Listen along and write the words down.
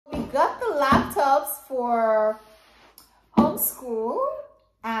laptops for homeschool,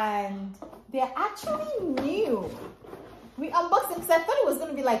 and they're actually new. We unboxed them because I thought it was going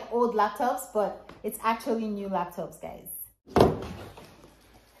to be like old laptops, but it's actually new laptops, guys. Look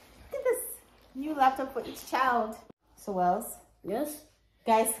at this new laptop for each child. So Wellz. Yes?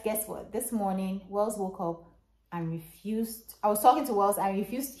 Guys, guess what? This morning, Wellz woke up and refused. I was talking to Wellz and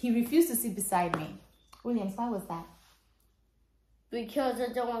he refused to sit beside me. Williams, why was that? Because I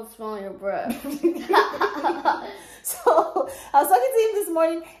don't want to smell your breath. So I was talking to him this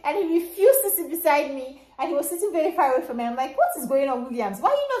morning and he refused to sit beside me, and he was sitting very far away from me. I'm like, what is going on, Williams? Why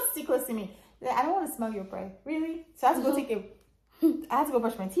are you not sitting close to me? Like, I don't want to smell your breath. Really? So I had to go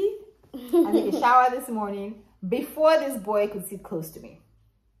brush my teeth and take a shower this morning before this boy could sit close to me.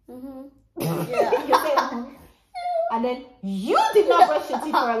 Yeah. And then you did not brush your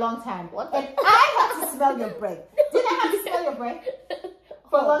teeth for a long time. And I had to smell your breath. Did I have to smell your breath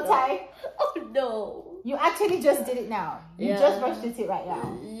for a long time? Oh no. You actually just did it now. You just brushed your teeth right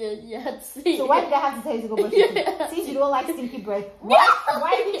now. Yeah. So why did I have to tell you to go brush your teeth? Since you don't like stinky breath,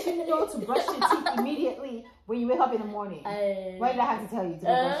 why didn't you know to brush your teeth immediately when you wake up in the morning? Why did I have to tell you to go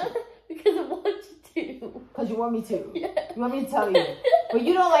brush it? Because I want you to. Because you want me to. Yeah. You want me to tell you. But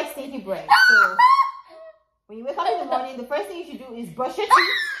you don't like stinky breath. So when you wake up in the morning, the first thing you should do is brush your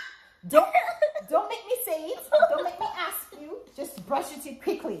teeth. Don't make me say it. Don't make me ask you. Just brush your teeth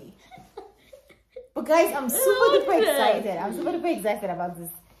quickly. But guys, I'm super duper excited. I'm super duper excited about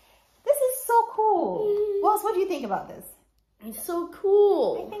this. This is so cool. Wellz, what do you think about this? It's so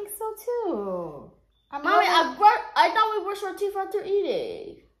cool. I think so too. Mommy, I thought we brushed our teeth after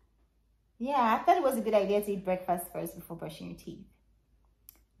eating. Yeah, I thought it was a good idea to eat breakfast first before brushing your teeth.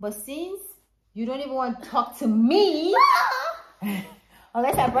 But since you don't even want to talk to me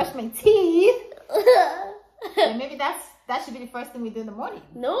unless I brush my teeth, then maybe that should be the first thing we do in the morning.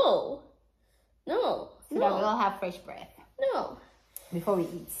 No. So that we all have fresh breath. No. Before we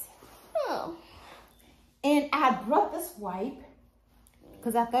eat. No. And I had brought this wipe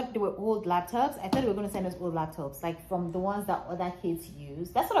because I thought they were old laptops. I thought they were going to send us old laptops, like from the ones that other kids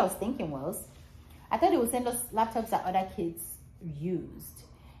use. That's what I was thinking, Wellz. I thought they would send us laptops that other kids used.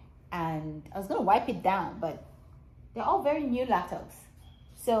 And I was going to wipe it down, but they're all very new laptops.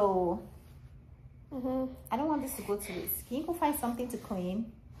 So I don't want this to go to waste. Can you go find something to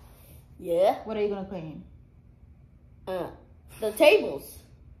clean? Yeah. What are you going to clean? The tables.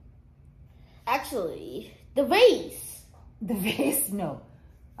 Actually, the vase. The vase? No.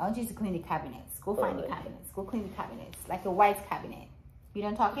 I want you to clean the cabinets. Go find the cabinets. Go clean the cabinets. Like a white cabinet. You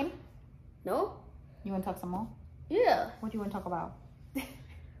done talking? No. You want to talk some more? Yeah. What do you want to talk about?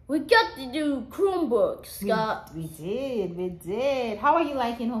 We got to do Chromebooks, Scott. We did. How are you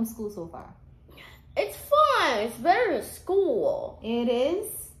liking homeschool so far? It's fun. It's better than school. It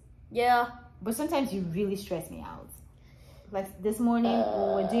is? Yeah. But sometimes you really stress me out. Like this morning,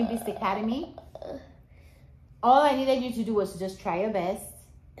 when we were doing Beast Academy, all I needed you to do was to just try your best.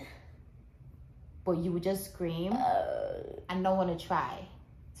 But you would just scream and don't want to try.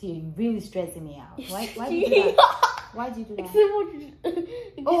 So you're really stressing me out. Why do you do that? Why do you do that?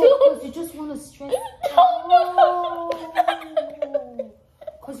 Oh, because you just want to stress. No.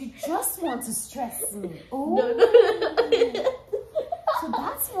 Because you just want to stress me. Oh. No. So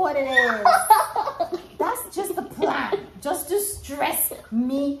that's what it is. That's just the plan. Just to stress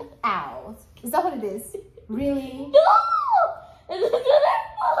me out. Is that what it is? Really? No! I just didn't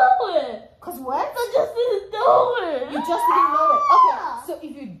know it. Cause what? I just didn't know it. You just didn't know it. Okay. So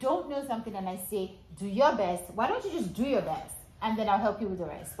if you don't know something and I say do your best, why don't you just do your best? And then I'll help you with the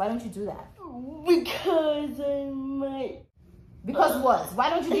rest. Why don't you do that? Because I might. Because what? Why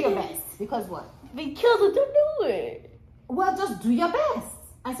don't you do your best? Because what? Because I don't know it. Well, just do your best.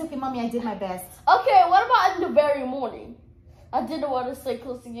 I said, okay, mommy, I did my best. Okay, what about in the very morning? I didn't want to stay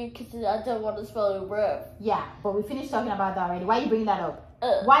close to you because I didn't want to smell your breath. Yeah, but we finished talking about that already. Why are you bringing that up?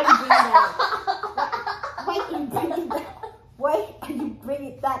 Why are you bringing that up? Why are you bringing that up? Why are you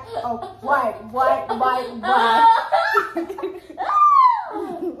bringing that up? Why?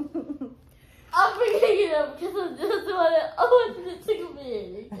 I'm bringing it up because I just want you to tickle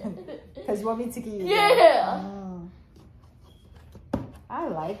me. Because you want me to tickle you? Yeah. I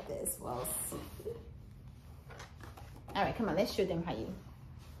like this, Wellz. All right, come on, let's show them how you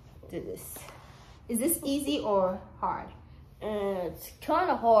do this. Is this easy or hard? It's kind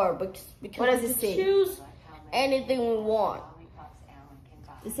of hard because what does it say? Choose anything we want.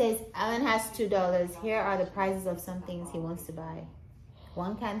 It says Alan has $2. Here are the prices of some things he wants to buy.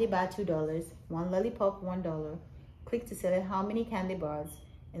 One candy bar, $2. One lollipop, $1. Click to select how many candy bars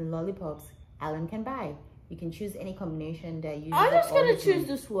and lollipops Alan can buy. You can choose any combination that uses. I'm just gonna choose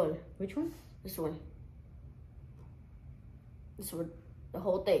this one. Which one? This one. This one. The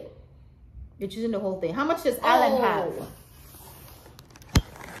whole thing. You're choosing the whole thing. How much does Alan have?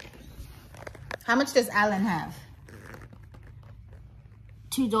 How much does Alan have?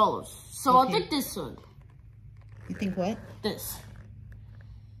 $2. So I'll take this one. You think what? This.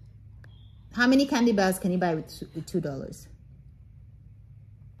 How many candy bars can you buy with $2?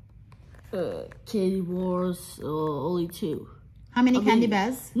 Candy bars, only 2. How many candy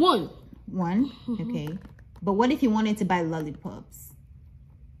bars? 1. 1? Okay. But what if you wanted to buy lollipops?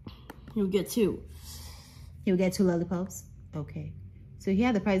 You'll get 2. He'll get 2 lollipops? Okay. So here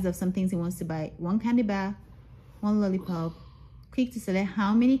are the prices of some things he wants to buy. 1 candy bar, 1 lollipop. Click to select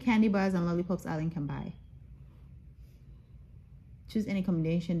how many candy bars and lollipops Alan can buy. Choose any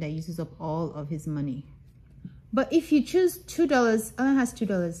combination that uses up all of his money. But if you choose $2, Alan has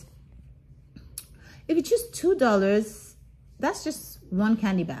 $2. If you choose $2, that's just 1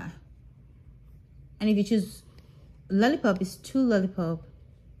 candy bar. And if you choose lollipop, it's 2 lollipop.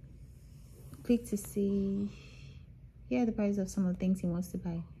 Click to see. Here are the price of some of the things he wants to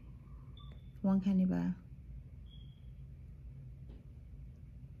buy. 1 candy bar.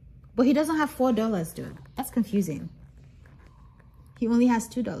 But he doesn't have $4 though. That's confusing. He only has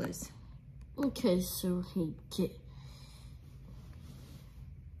 $2. Okay, so he get.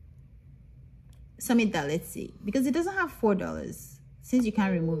 Submit that, let's see. Because it doesn't have $4. Since you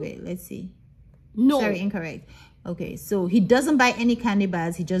can't remove it, let's see. No. Sorry, incorrect. Okay, so he doesn't buy any candy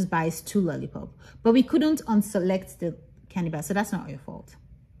bars. He just buys 2 lollipop. But we couldn't unselect the candy bar, so that's not your fault.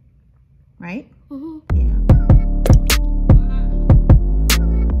 Right? Mm-hmm. Yeah.